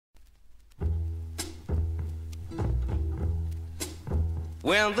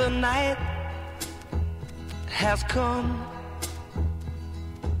When the night has come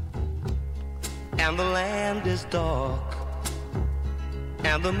and the land is dark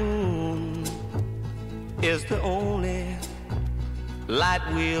and the moon is the only light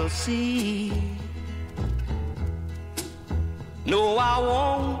we'll see. No, I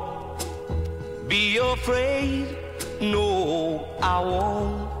won't be afraid. No, I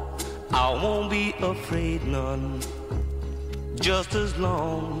won't be afraid none. Just as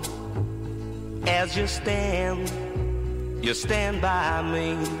long as you stand by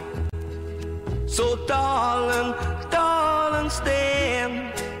me. So darling, darling,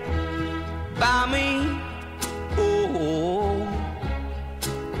 stand by me. Oh,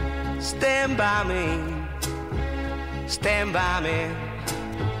 stand by me. Stand by me.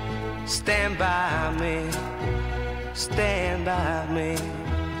 Stand by me. Stand by me.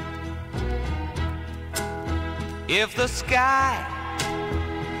 If the sky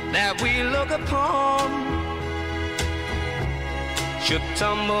that we look upon should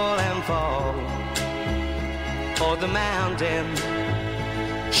tumble and fall, or the mountain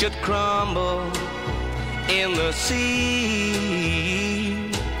should crumble in the sea,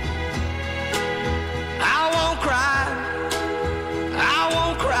 I won't cry, I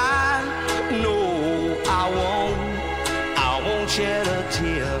won't cry, no, I won't shed a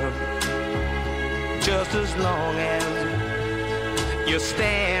tear. Just as long as you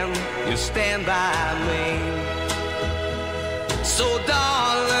stand by me. So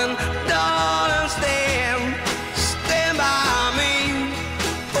darling,